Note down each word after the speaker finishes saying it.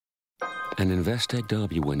An INVESTEC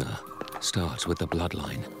Derby winner starts with the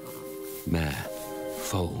bloodline. Mare,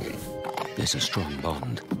 foal, there's a strong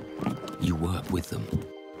bond. You work with them,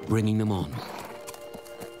 bringing them on.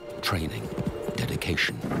 Training,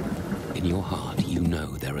 dedication. In your heart, you know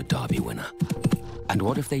they're a Derby winner. And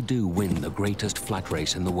what if they do win the greatest flat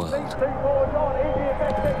race in the world?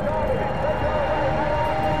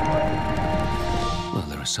 Well,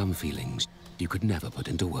 there are some feelings you could never put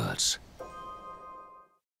into words.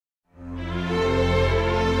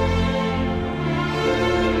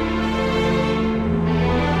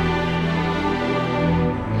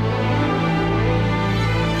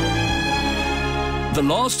 The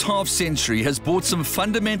last half-century has brought some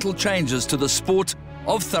fundamental changes to the sport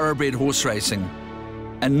of thoroughbred horse racing,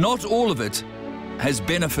 and not all of it has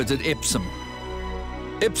benefited Epsom.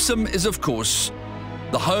 Epsom is, of course,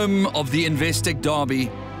 the home of the INVESTEC Derby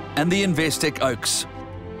and the INVESTEC Oaks,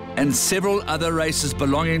 and several other races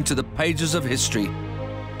belonging to the pages of history.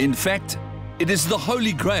 In fact, it is the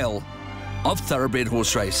holy grail of thoroughbred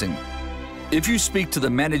horse racing. If you speak to the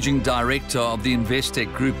managing director of the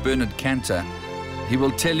INVESTEC Group, Bernard Cantor, he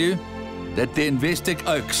will tell you that the INVESTEC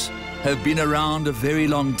Oaks have been around a very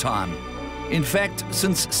long time. In fact,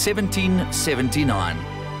 since 1779.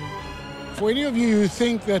 For any of you who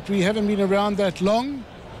think that we haven't been around that long,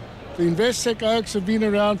 the INVESTEC Oaks have been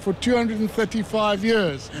around for 235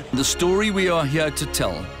 years. The story we are here to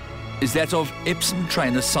tell is that of Epsom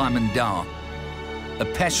trainer Simon Dow, a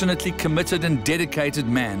passionately committed and dedicated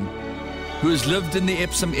man who has lived in the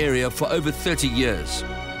Epsom area for over 30 years.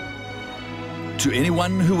 To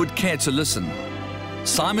anyone who would care to listen,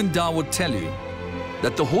 Simon Dow would tell you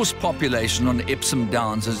that the horse population on Epsom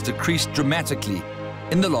Downs has decreased dramatically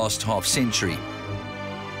in the last half-century.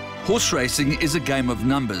 Horse racing is a game of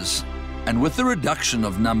numbers, and with the reduction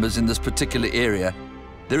of numbers in this particular area,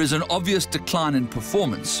 there is an obvious decline in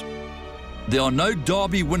performance. There are no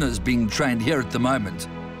Derby winners being trained here at the moment,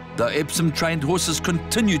 though Epsom-trained horses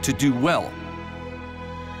continue to do well.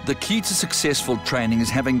 The key to successful training is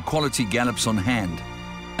having quality gallops on hand,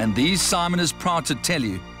 and these, Simon is proud to tell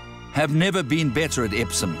you, have never been better at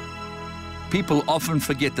Epsom. People often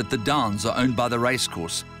forget that the Downs are owned by the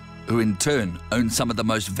racecourse, who in turn own some of the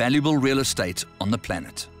most valuable real estate on the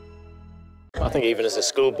planet. I think even as a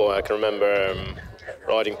schoolboy I can remember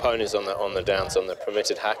riding ponies on the Downs on the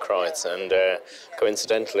permitted hack rides, and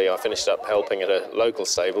coincidentally I finished up helping at a local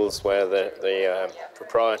stables where the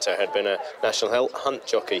proprietor had been a national hunt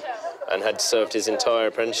jockey and had served his entire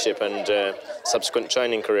apprenticeship and subsequent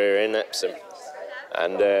training career in Epsom,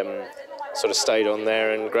 and sort of stayed on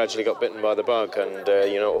there and gradually got bitten by the bug. And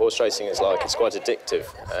you know what horse racing is like, it's quite addictive,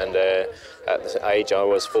 and at the age I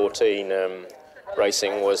was 14,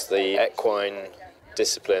 racing was the equine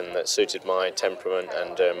discipline that suited my temperament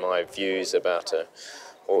and my views about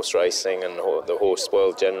horse racing and the horse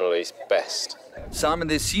world generally best. Simon,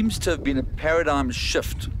 there seems to have been a paradigm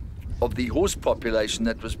shift of the horse population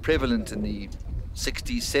that was prevalent in the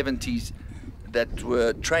 60s, 70s, that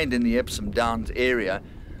were trained in the Epsom Downs area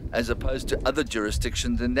as opposed to other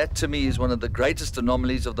jurisdictions, and that to me is one of the greatest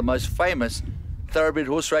anomalies of the most famous thoroughbred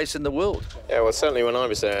horse race in the world. Yeah, well certainly when I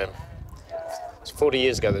was 40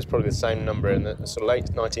 years ago, there's probably the same number. In the sort of late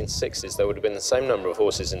 1960s, there would have been the same number of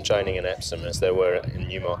horses in training in Epsom as there were in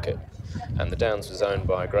Newmarket. And the Downs was owned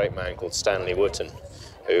by a great man called Stanley Wootton,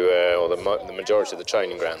 who, the majority of the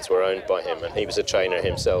training grounds were owned by him, and he was a trainer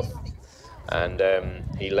himself. And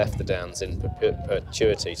he left the Downs in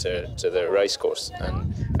perpetuity to the racecourse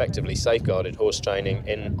and effectively safeguarded horse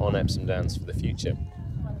training on Epsom Downs for the future.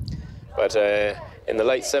 But in the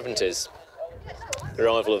late 70s, the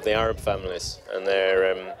arrival of the Arab families and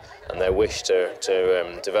their wish to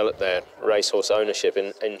develop their racehorse ownership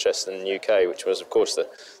interest in the UK, which was of course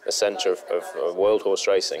the centre of world horse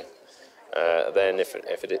racing. Then if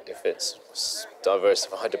it's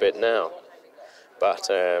diversified a bit now, but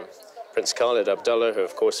Prince Khalid Abdullah, who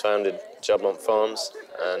of course founded Jubmont Farms,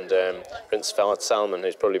 and Prince Fahd Salman,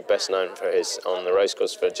 who's probably best known for his on the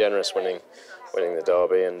racecourse for generous winning the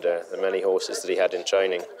Derby and the many horses that he had in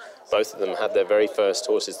training. Both of them had their very first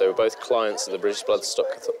horses. They were both clients of the British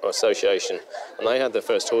Bloodstock Association, and they had their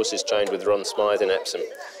first horses trained with Ron Smythe in Epsom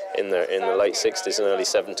in the late 60s and early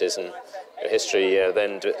 70s, and history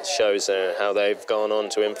then shows how they've gone on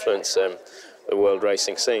to influence the world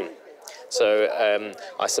racing scene. So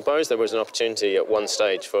I suppose there was an opportunity at one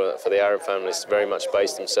stage for the Arab families to very much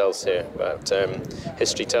base themselves here, but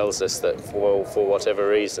history tells us that for whatever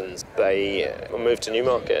reasons they moved to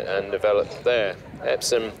Newmarket and developed there.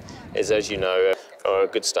 Epsom is, as you know, a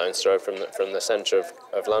good stone's throw from the centre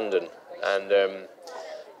of London, and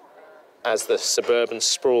as the suburban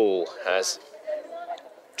sprawl has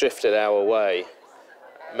drifted our way.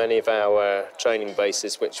 Many of our training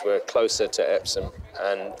bases, which were closer to Epsom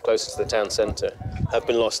and closer to the town centre, have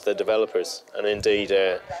been lost to the developers. And indeed,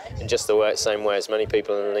 in just the same way as many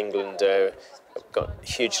people in England got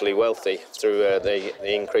hugely wealthy through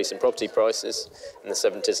the increase in property prices in the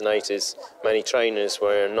 70s and 80s, many trainers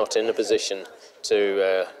were not in a position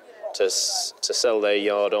to sell their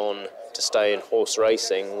yard on to stay in horse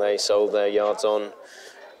racing. They sold their yards on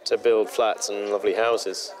to build flats and lovely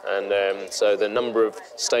houses, and so the number of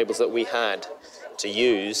stables that we had to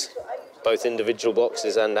use, both individual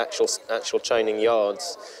boxes and actual training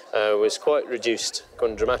yards, was quite reduced,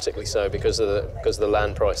 quite dramatically so, because of the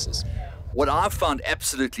land prices. What I found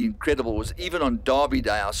absolutely incredible was even on Derby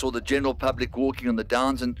Day, I saw the general public walking on the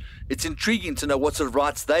downs, and it's intriguing to know what sort of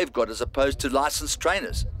rights they've got as opposed to licensed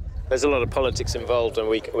trainers. There's a lot of politics involved, and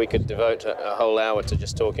we could devote a whole hour to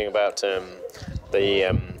just talking about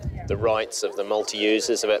the rights of the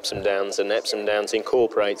multi-users of Epsom Downs, and Epsom Downs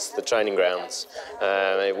incorporates the training grounds.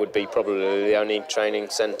 It would be probably the only training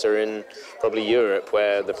centre in probably Europe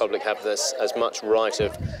where the public have this as much right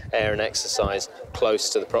of air and exercise close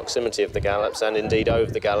to the proximity of the gallops, and indeed over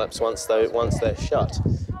the gallops once they're shut.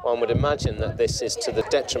 One would imagine that this is to the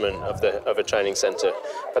detriment of a training centre,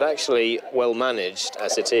 but actually well managed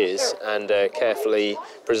as it is, and carefully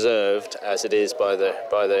preserved as it is by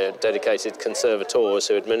the dedicated conservators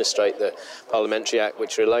who administrate the Parliamentary Act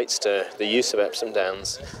which relates to the use of Epsom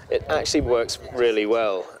Downs. It actually works really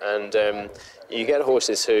well, and you get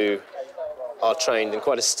horses who are trained in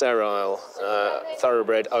quite a sterile,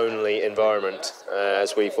 thoroughbred-only environment,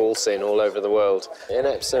 as we've all seen all over the world. In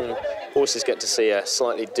Epsom, horses get to see a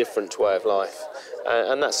slightly different way of life,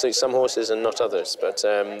 and that suits some horses and not others, but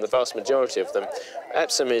the vast majority of them.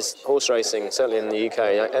 Epsom is horse racing, certainly in the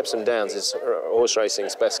UK, Epsom Downs is horse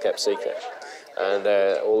racing's best-kept secret. And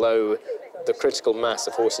although the critical mass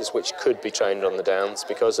of horses which could be trained on the Downs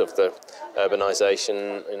because of the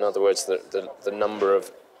urbanisation, in other words, the number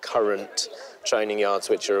of current training yards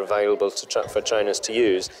which are available for trainers to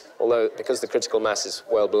use, although because the critical mass is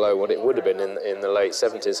well below what it would have been in the late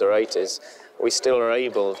 70s or 80s, we still are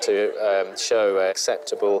able to show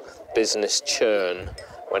acceptable business churn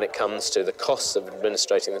when it comes to the costs of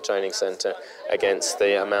administrating the training centre against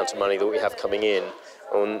the amount of money that we have coming in.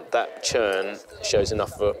 And that churn shows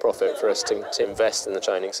enough of a profit for us to invest in the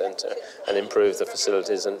training centre and improve the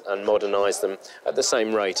facilities and modernise them at the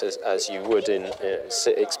same rate as you would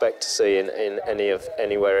expect to see in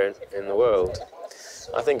anywhere in the world.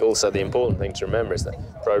 I think also the important thing to remember is that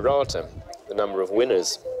pro rata, the number of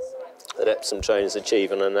winners that Epsom trainers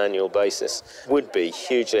achieve on an annual basis, would be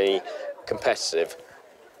hugely competitive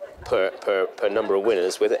per number of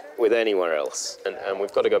winners with anywhere else, and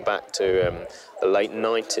we've got to go back to the late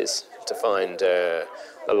 90s to find the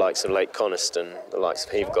likes of Lake Coniston, the likes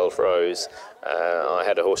of Heath Golf Rose. I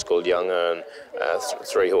had a horse called Young Ern,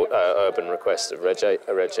 three Urban Request of Reg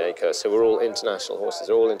Acres, who were all international horses,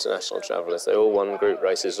 they're all international travellers, they all won group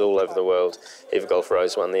races all over the world. Heath Golf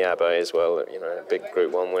Rose won the Abbey as well, you know, a big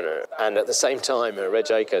Group 1 winner. And at the same time,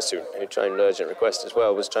 Reg Acres, who trained Urgent Request as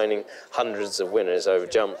well, was training hundreds of winners over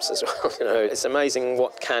jumps as well. You know, it's amazing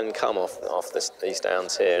what can come off these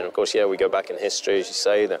downs here. And of course, yeah, we go back in history, as you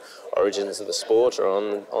say, the origins of the sport are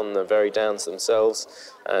on the very downs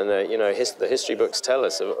themselves. And you know, the history books tell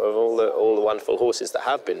us of all the wonderful horses that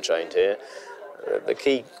have been trained here. The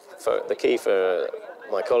key for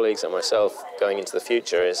my colleagues and myself going into the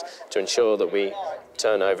future is to ensure that we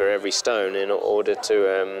turn over every stone in order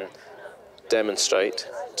to demonstrate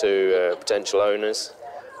to potential owners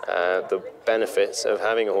the benefits of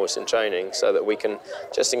having a horse in training, so that we can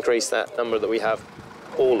just increase that number that we have,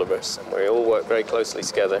 all of us, and we all work very closely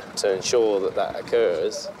together to ensure that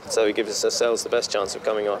occurs, so it gives ourselves the best chance of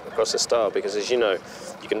coming across a star, because as you know,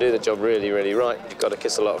 you can do the job really, really right. You've got to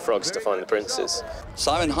kiss a lot of frogs to find the princes.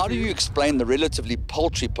 Simon, how do you explain the relatively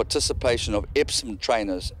paltry participation of Epsom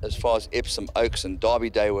trainers as far as Epsom Oaks and Derby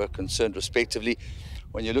Day were concerned respectively,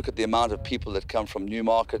 when you look at the amount of people that come from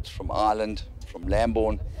Newmarket, from Ireland, from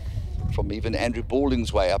Lambourne, from even Andrew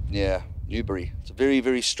Balding's way up near Newbury? It's a very,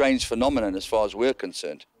 very strange phenomenon as far as we're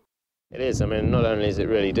concerned. It is. I mean, not only is it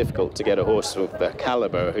really difficult to get a horse of the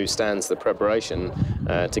calibre who stands the preparation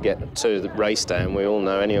to get to the race day, and we all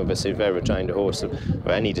know, any of us who've ever trained a horse of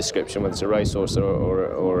any description, whether it's a racehorse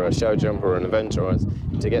or a show jumper or an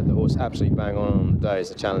eventer, to get the horse absolutely bang on the day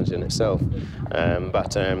is a challenge in itself.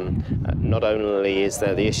 But not only is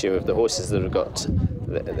there the issue of the horses that have got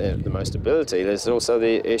the most ability. There's also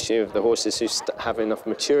the issue of the horses who have enough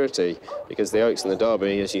maturity, because the Oaks and the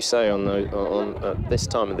Derby, as you say, on this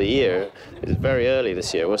time of the year, is very early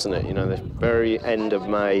this year, wasn't it? You know, the very end of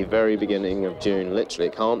May, very beginning of June, literally.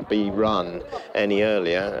 It can't be run any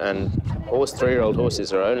earlier, and 3-year-old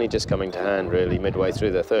horses are only just coming to hand really midway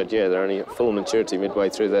through their third year. They're only at full maturity midway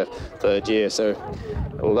through their third year. So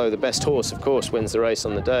although the best horse, of course, wins the race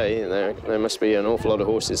on the day, there must be an awful lot of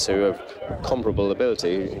horses who have comparable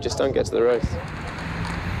ability who just don't get to the race.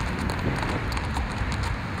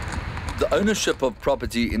 The ownership of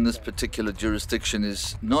property in this particular jurisdiction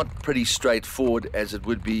is not pretty straightforward as it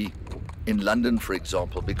would be in London, for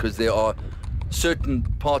example, because there are certain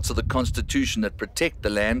parts of the Constitution that protect the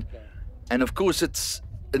land, and of course it's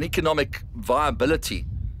an economic viability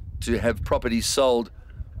to have properties sold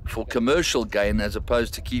for commercial gain as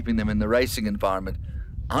opposed to keeping them in the racing environment.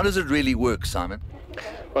 How does it really work, Simon?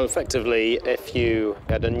 Well, effectively, if you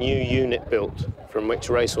had a new unit built from which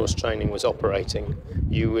racehorse training was operating,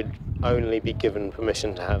 you would only be given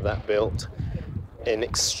permission to have that built in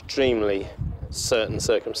extremely certain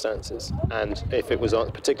circumstances, and particularly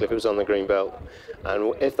if it was on the green belt,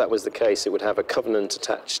 and if that was the case, it would have a covenant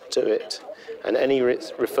attached to it, and any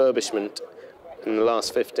refurbishment in the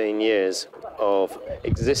last 15 years of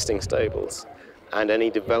existing stables and any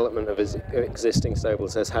development of existing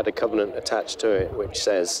stables has had a covenant attached to it which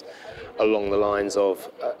says along the lines of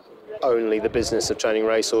only the business of training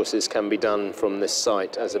racehorses can be done from this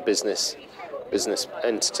site as a business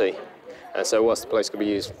entity. And so whilst the place could be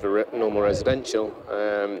used for normal residential,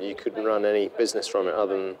 you couldn't run any business from it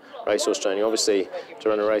other than racehorse training. Obviously, to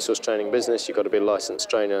run a racehorse training business, you've got to be a licensed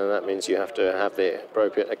trainer, and that means you have to have the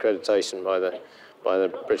appropriate accreditation by the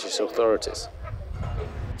British authorities.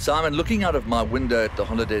 Simon, looking out of my window at the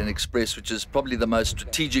Holiday Inn Express, which is probably the most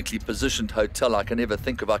strategically positioned hotel I can ever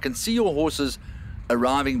think of, I can see your horses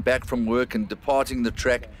arriving back from work and departing the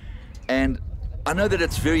track, and I know that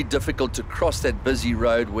it's very difficult to cross that busy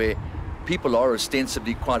road where people are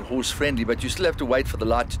ostensibly quite horse-friendly, but you still have to wait for the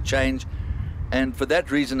light to change. And for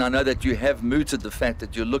that reason, I know that you have mooted the fact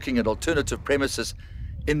that you're looking at alternative premises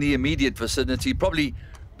in the immediate vicinity, probably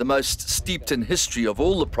the most steeped in history of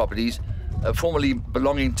all the properties, formerly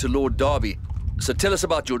belonging to Lord Derby. So tell us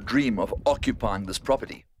about your dream of occupying this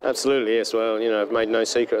property. Absolutely, yes. Well, you know, I've made no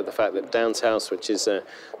secret of the fact that Downs House, which is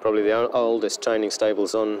probably the oldest training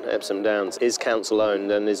stables on Epsom Downs, is council-owned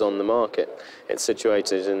and is on the market. It's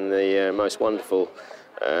situated in the most wonderful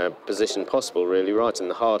position possible, really, right in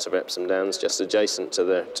the heart of Epsom Downs, just adjacent to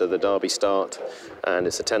the Derby start, and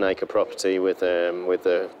it's a 10-acre property with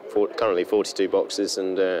currently 42 boxes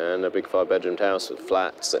and a big 5-bedroomed house with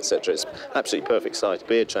flats, etc. It's absolutely perfect site,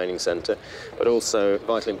 be a training centre, but also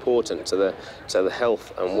vitally important to the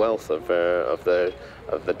health and wealth of the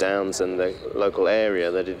Downs and the local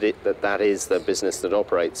area that is the business that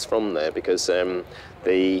operates from there, because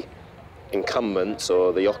the incumbents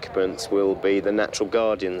or the occupants will be the natural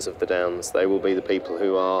guardians of the Downs. They will be the people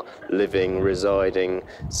who are living, residing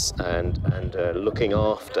and looking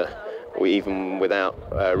after, even without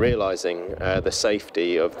realising the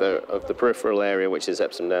safety of the peripheral area, which is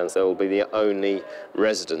Epsom Downs. They will be the only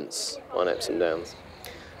residents on Epsom Downs.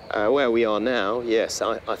 Where we are now, yes,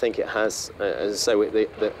 I think it has, as I say, with the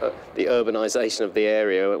urbanisation of the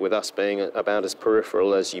area, with us being about as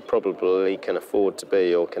peripheral as you probably can afford to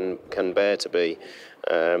be or can bear to be,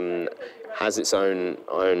 has its own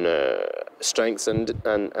strengths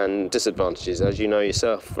and disadvantages. As you know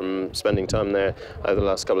yourself from spending time there over the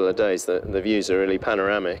last couple of days, the views are really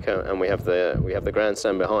panoramic, and we have the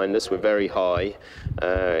grandstand behind us. We're very high.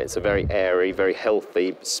 It's a very airy, very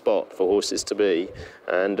healthy spot for horses to be,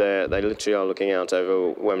 and they literally are looking out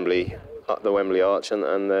over Wembley, the Wembley Arch and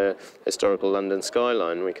the historical London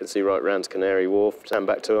skyline. We can see right round to Canary Wharf and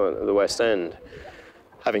back to the West End.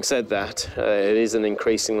 Having said that, it is an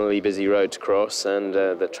increasingly busy road to cross, and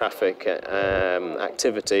the traffic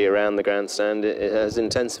activity around the grandstand it has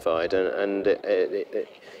intensified, and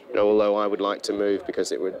you know, although I would like to move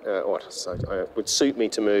because it would, would suit me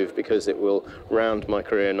to move because it will round my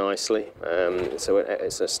career nicely. So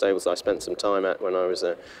it's a stables I spent some time at when I was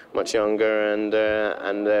much younger, and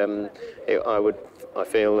I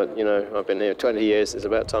feel that, you know, I've been here 20 years. It's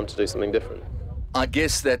about time to do something different. I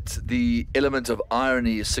guess that the element of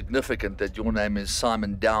irony is significant, that your name is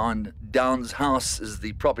Simon Down. Downs House is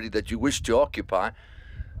the property that you wish to occupy.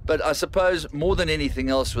 But I suppose more than anything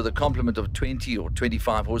else, with a complement of 20 or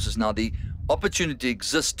 25 horses now, the opportunity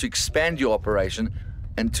exists to expand your operation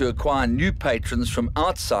and to acquire new patrons from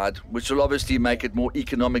outside, which will obviously make it more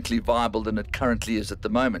economically viable than it currently is at the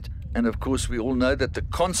moment. And of course, we all know that the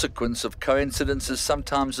consequence of coincidence is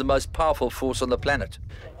sometimes the most powerful force on the planet.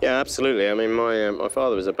 Yeah, absolutely. I mean, my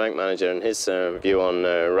father was a bank manager, and his view on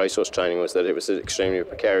racehorse training was that it was an extremely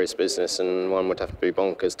precarious business, and one would have to be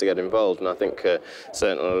bonkers to get involved. And I think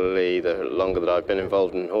certainly the longer that I've been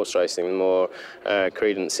involved in horse racing, the more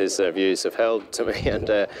credence his views have held to me. And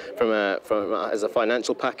as a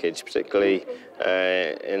financial package, particularly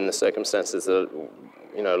in the circumstances that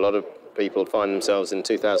a lot of people find themselves in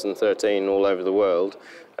 2013 all over the world,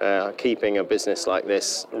 keeping a business like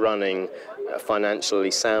this running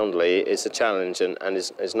financially soundly is a challenge and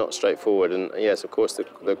is not straightforward. And yes, of course,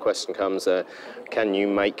 the question comes, can you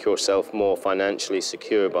make yourself more financially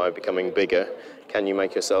secure by becoming bigger? Can you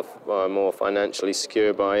make yourself more financially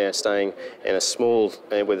secure by staying in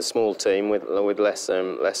with a small team with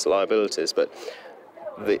less liabilities? But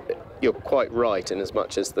you're quite right in as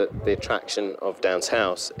much as the attraction of Downs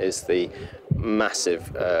House is the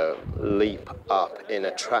massive leap up in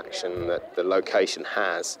attraction that the location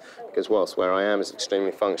has, because whilst where I am is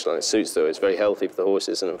extremely functional, it suits though, it's very healthy for the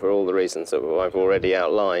horses, and for all the reasons that I've already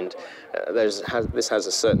outlined, this has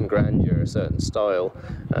a certain grandeur, a certain style,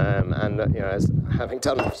 and as having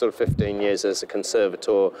done sort of 15 years as a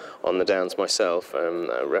conservator on the Downs myself,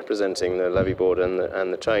 representing the levy board and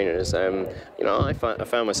the trainers, I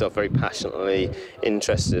found myself very passionately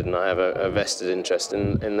interested, and I have a vested interest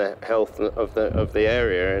in the health of the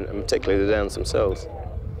area, and particularly the Downs themselves.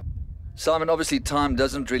 Simon, obviously time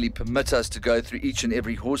doesn't really permit us to go through each and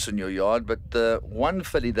every horse in your yard, but the one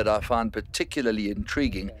filly that I find particularly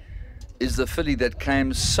intriguing is the filly that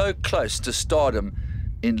came so close to stardom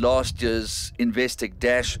in last year's INVESTEC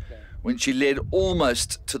Dash, when she led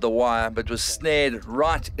almost to the wire but was snared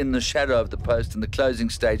right in the shadow of the post in the closing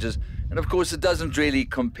stages. And of course it doesn't really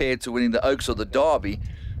compare to winning the Oaks or the Derby,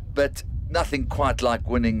 but nothing quite like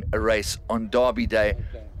winning a race on Derby Day.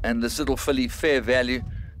 And this little filly, Fair Value,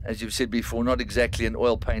 as you've said before, not exactly an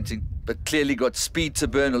oil painting, but clearly got speed to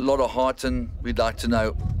burn, a lot of heart, and we'd like to know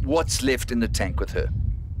what's left in the tank with her.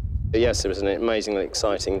 Yes, it was an amazingly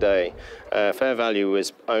exciting day. Fair Value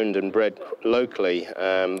was owned and bred locally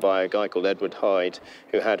by a guy called Edward Hyde,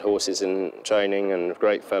 who had horses in training, and a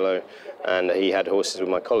great fellow. And he had horses with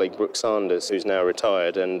my colleague Brooke Sanders, who's now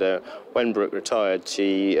retired. And when Brooke retired,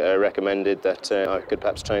 she recommended that I could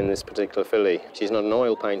perhaps train this particular filly. She's not an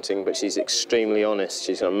oil painting, but she's extremely honest.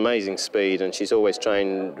 She's got amazing speed, and she's always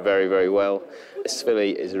trained very, very well. This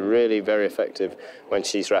filly is really very effective when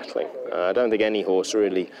she's rattling. I don't think any horse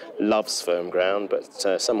really loves firm ground,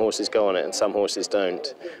 but some horses go on it and some horses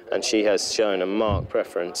don't. And she has shown a marked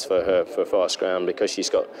preference for fast ground because she's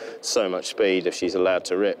got so much speed if she's allowed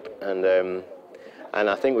to rip. And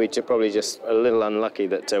I think we're probably just a little unlucky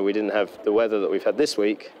that we didn't have the weather that we've had this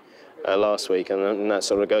week. Last week, and that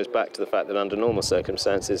sort of goes back to the fact that under normal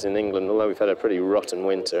circumstances in England, although we've had a pretty rotten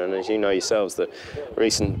winter, and as you know yourselves, the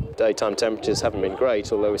recent daytime temperatures haven't been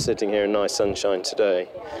great, although we're sitting here in nice sunshine today.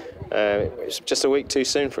 It's just a week too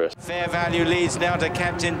soon for us. Fair Value leads now to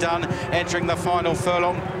Captain Dunn, entering the final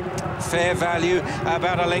furlong. Fair Value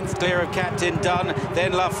about a length clear of Captain Dunn,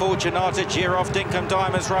 then La Fortunata, Giroff, Dinkum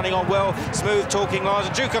Diamonds running on well, Smooth Talking Lies,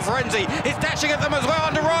 Duke of Frenzy is dashing at them as well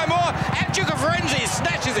under Ryan Moore, and Duke of Frenzy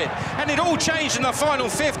snatches it, and it all changed in the final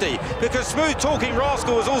 50 because Smooth Talking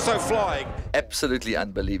Rascal was also flying. Absolutely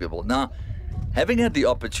unbelievable. Now, having had the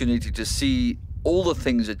opportunity to see all the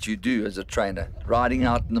things that you do as a trainer, riding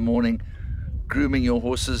out in the morning, grooming your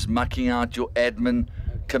horses, mucking out your admin,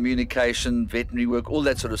 communication, veterinary work, all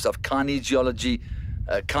that sort of stuff, kinesiology,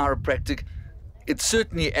 chiropractic, it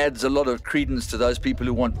certainly adds a lot of credence to those people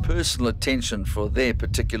who want personal attention for their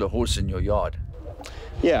particular horse in your yard.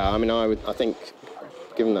 Yeah, I mean, I think,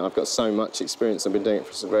 given that I've got so much experience, I've been doing it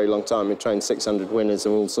for a very long time, I've trained 600 winners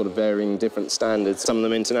of all sort of varying different standards, some of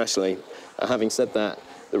them internationally. Having said that,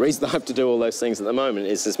 the reason I have to do all those things at the moment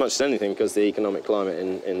is as much as anything because the economic climate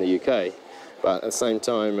in the UK. But at the same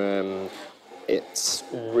time, it's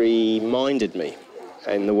reminded me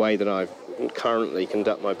in the way that I currently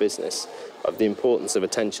conduct my business of the importance of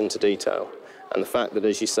attention to detail, and the fact that,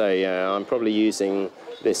 as you say, I'm probably using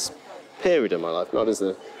this period of my life,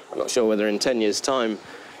 I'm not sure whether in 10 years' time,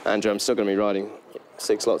 Andrew, I'm still going to be riding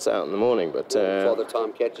 6 lots out in the morning, but Father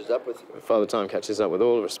Time catches up with you. Father Time catches up with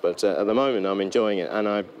all of us, but at the moment I'm enjoying it, and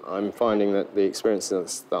I'm finding that the experience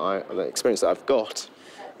that I've got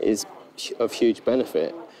is of huge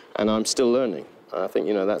benefit, and I'm still learning. I think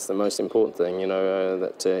that's the most important thing.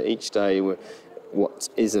 That each day, what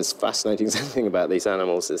is as fascinating as anything about these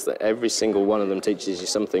animals is that every single one of them teaches you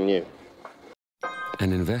something new.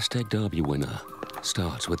 An INVESTEC Derby winner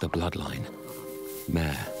starts with the bloodline.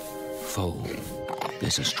 Mare, foal,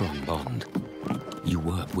 there's a strong bond. You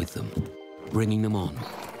work with them, bringing them on.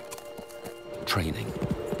 Training,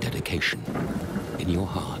 dedication. In your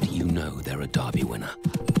heart, you know they're a Derby winner.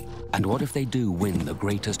 And what if they do win the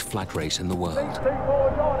greatest flat race in the world?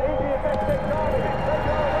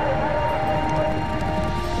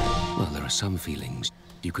 Well, there are some feelings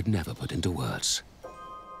you could never put into words.